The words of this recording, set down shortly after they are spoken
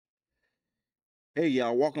Hey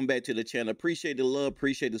y'all, welcome back to the channel. Appreciate the love,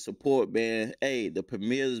 appreciate the support, man. Hey, the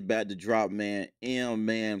premiere is about to drop, man.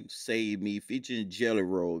 Man, Save Me, featuring Jelly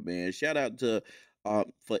Roll, man. Shout out to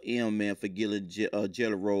for man, for giving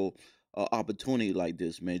Jelly Roll opportunity like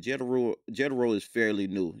this, man. Jelly Roll is fairly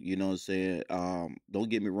new, you know what I'm saying? Don't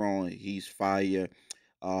get me wrong, he's fire.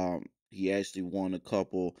 He actually won a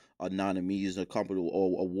couple anonymous, a couple of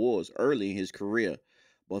awards early in his career.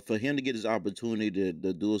 But for him to get his opportunity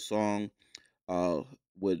to do a song uh,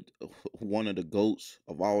 with one of the goats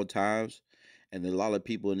of all times, and a lot of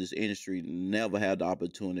people in this industry never had the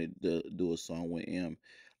opportunity to do a song with him.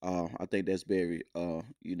 I think that's very,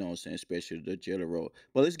 you know what I'm saying, special to Jelly Roll.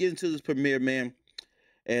 But let's get into this premiere, man,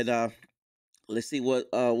 and let's see what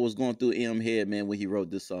was going through head, man, when he wrote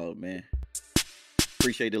this song, man.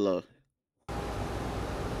 Appreciate the love.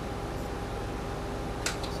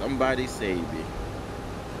 Somebody save me.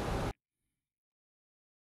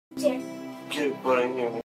 Get bring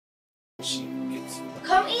him. She gets.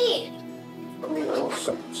 Come eat. I'm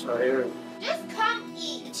so tired. Just come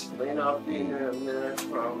eat. May not be here in a minute, I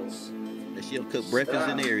promise. And she'll cook breakfast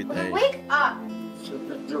and everything. Wake up. Shut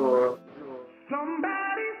the door.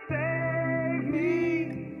 Somebody save me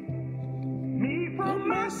from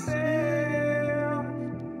myself.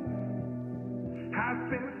 I've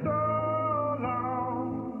been so long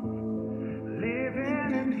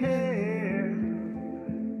living in hell.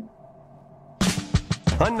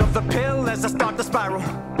 Another pill as I start the spiral.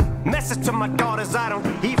 Message to my daughters, I don't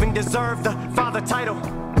even deserve the father title.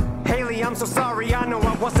 Haley, I'm so sorry, I know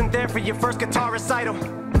I wasn't there for your first guitar recital.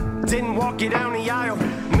 Didn't walk you down the aisle.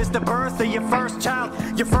 Missed the birth of your first child.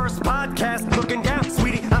 Your first podcast, looking down.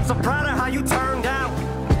 Sweetie, I'm so proud of how you turned out.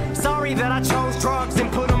 Sorry that I chose drugs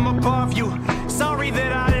and put them above you. Sorry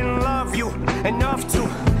that I didn't love you enough to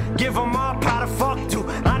give them up how to fuck to.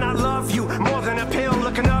 And I love you more than a pill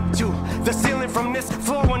looking up to the ceiling from this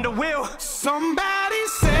floor under will. Somebody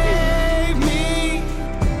save me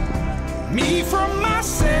from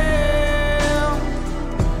myself.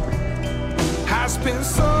 I spent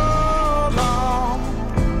so long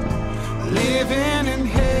living in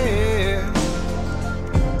hell.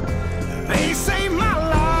 They say my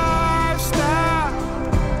lifestyle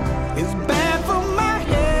is bad for my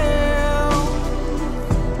health.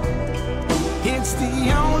 It's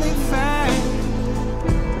the only thing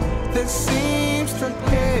that seems to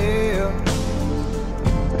help.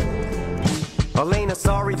 Elena,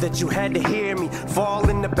 sorry that you had to hear me fall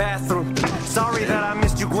in the bathroom. Sorry that I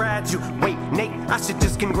missed you graduate. Nate, I should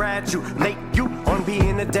just congratulate you on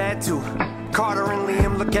being a dad too. Carter and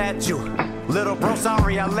Liam, look at you. Little bro,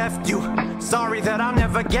 sorry I left you. Sorry that I'll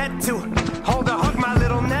never get to hold or hug my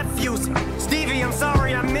little nephews. Stevie, I'm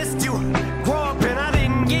sorry I missed you. Grow up and I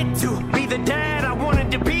didn't get to be the dad I wanted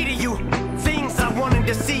to be to you. Things I wanted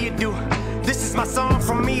to see you do. This is my song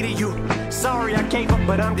from me to you. Sorry I gave up,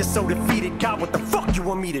 but I'm just so defeated. God, what the fuck you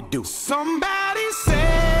want me to do? Somebody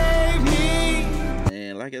save me.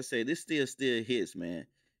 And like I said, this still hits, man.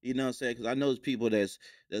 You know what I'm saying? Because I know there's people that's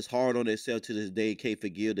hard on themselves to this day, can't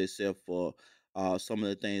forgive themselves for some of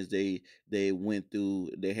the things they went through,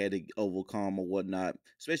 they had to overcome or whatnot.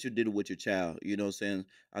 Especially did it with your child. You know what I'm saying?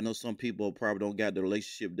 I know some people probably don't got the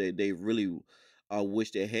relationship that they really wish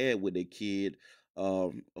they had with their kid.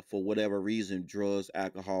 For whatever reason, drugs,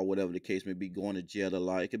 alcohol, whatever the case may be, going to jail a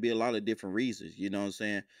lot. It could be a lot of different reasons. You know what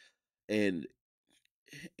I'm saying?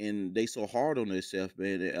 And they so hard on themselves,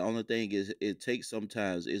 man. The only thing is, it takes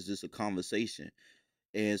sometimes is just a conversation,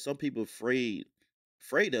 and some people afraid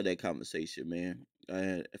of that conversation, man.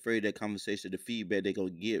 Afraid of that conversation, the feedback they gonna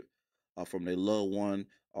get from their loved one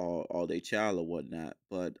or their child or whatnot.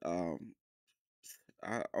 But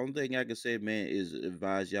only thing I can say, man, is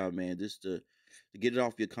advise y'all, man, just to get it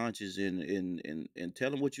off your conscience and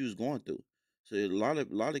tell them what you was going through. So a lot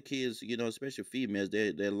of kids, you know, especially females,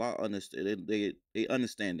 they're a lot understand they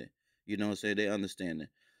understanding. You know what I'm saying? They understanding.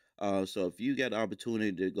 So if you got the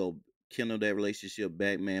opportunity to go kindle that relationship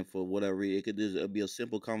back, man, for whatever reason, it could just be a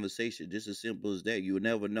simple conversation, just as simple as that. You would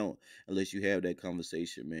never know unless you have that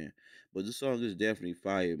conversation, man. But this song is definitely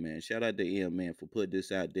fire, man. Shout out to man, for putting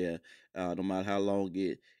this out there. No matter how long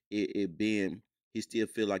it been, he still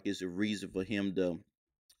feel like it's a reason for him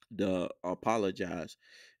to apologize.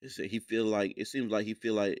 He feel like, it seems like he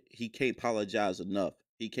feel like he can't apologize enough.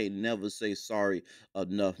 He can't never say sorry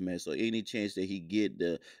enough, man. So any chance that he get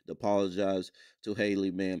to apologize to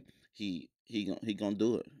Haley, man, he gonna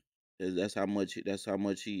do it. That's how much he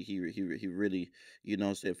really, you know what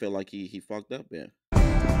I'm saying, felt like he fucked up, man.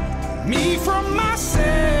 Me from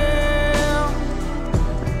myself.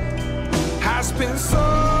 I spent so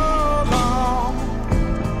long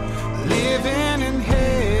living in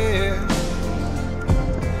hell.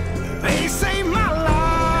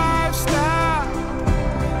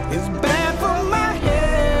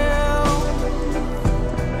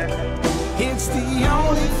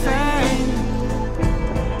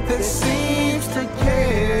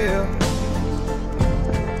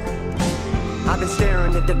 been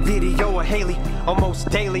staring at the video of Haley almost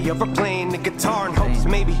daily, of her playing the guitar in hopes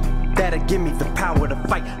maybe that'll give me the power to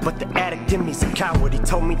fight. But the addict in me's a coward, he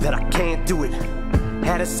told me that I can't do it.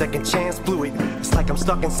 Had a second chance, blew it. It's like I'm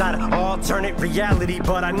stuck inside an alternate reality,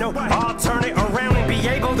 but I know I'll turn it around and be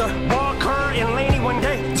able to walk her and Laney one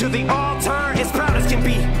day to the altar as proud as can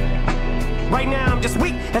be. Right now I'm just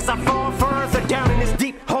weak as I fall further down in this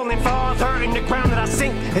deep hole and farther in the ground that I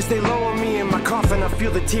sink. As they lower me in my coffin, I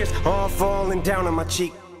feel the tears all falling down on my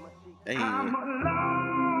cheek. Hey.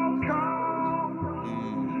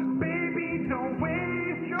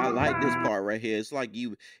 I like this part right here. It's like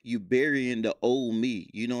you burying the old me.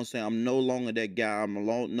 You know what I'm saying? I'm no longer that guy. I'm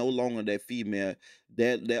no longer that female.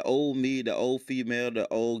 That old me, the old female, the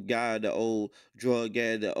old guy, the old drug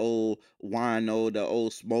guy, the old wino, the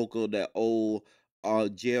old smoker, the old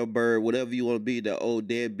jailbird, whatever you want to be, the old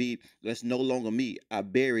deadbeat. That's no longer me. I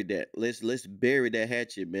buried that. Let's bury that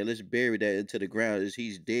hatchet, man. Let's bury that into the ground. As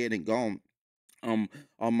he's dead and gone. On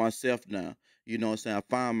myself now. You know what I'm saying? I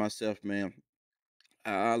find myself, man.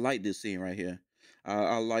 I like this scene right here.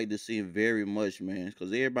 I like this scene very much, man,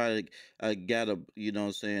 because everybody got a, you know what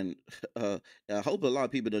I'm saying? Uh, I hope a lot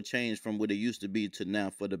of people don't change from what it used to be to now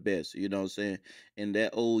for the best, you know what I'm saying? And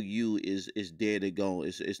that old you is dead and gone.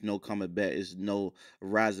 It's no coming back. It's no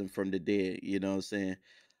rising from the dead, you know what I'm saying?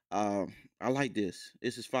 I like this.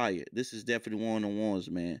 This is fire. This is definitely one of the ones,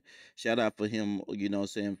 man. Shout out for him, you know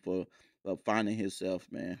what I'm saying, for finding himself,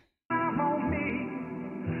 man.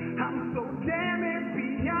 I'm so damaged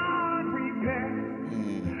beyond repair.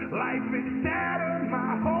 Life is shattered,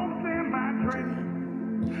 my hopes and my dreams.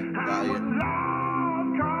 I'm a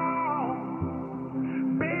lost cause.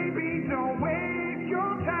 Baby, don't waste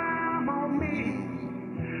your time on me.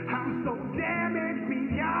 I'm so damaged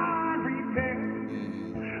beyond repair.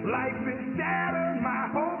 Life is shattered, my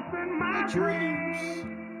hopes and my dreams.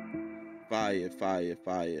 Fire, fire,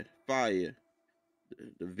 fire, fire.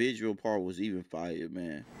 The visual part was even fire,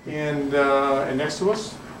 man. And next to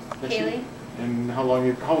us? Haley. And how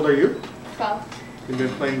old are you? 12. You've been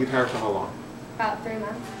playing guitar for how long? About 3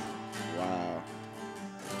 months. Wow.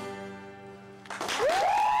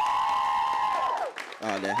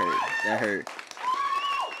 Oh, that hurt. That hurt.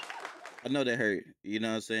 I know that hurt. You know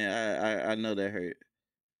what I'm saying? I know that hurt.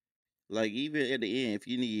 Like, even at the end, if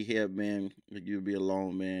you need help, man, you'll be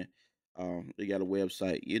alone, man. They got a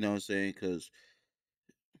website, you know what I'm saying? Because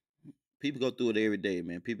people go through it every day,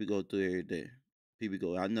 man. People go through it every day. People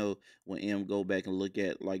go. I know when M go back and look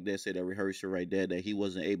at, like they said, that rehearsal right there, that he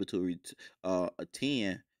wasn't able to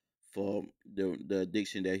attend for the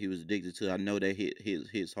addiction that he was addicted to. I know that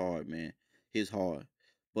hits hard, man. Hits hard,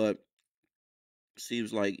 but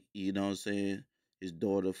seems like, you know what I'm saying, his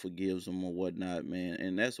daughter forgives him or whatnot, man.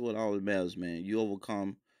 And that's what all that matters, man. You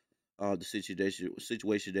overcome the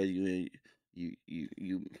situation that you in.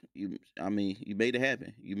 I mean, you made it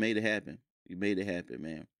happen. You made it happen. You made it happen,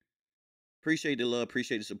 man. Appreciate the love,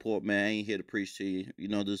 appreciate the support, man. I ain't here to preach to you. You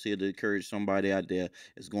know, just here to encourage somebody out there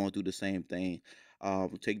that's going through the same thing.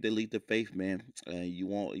 Take the leap of faith, man. You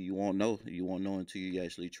won't know. You won't know until you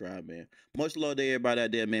actually try, man. Much love to everybody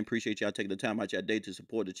out there, man. Appreciate y'all taking the time out your day to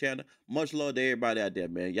support the channel. Much love to everybody out there,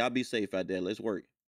 man. Y'all be safe out there. Let's work.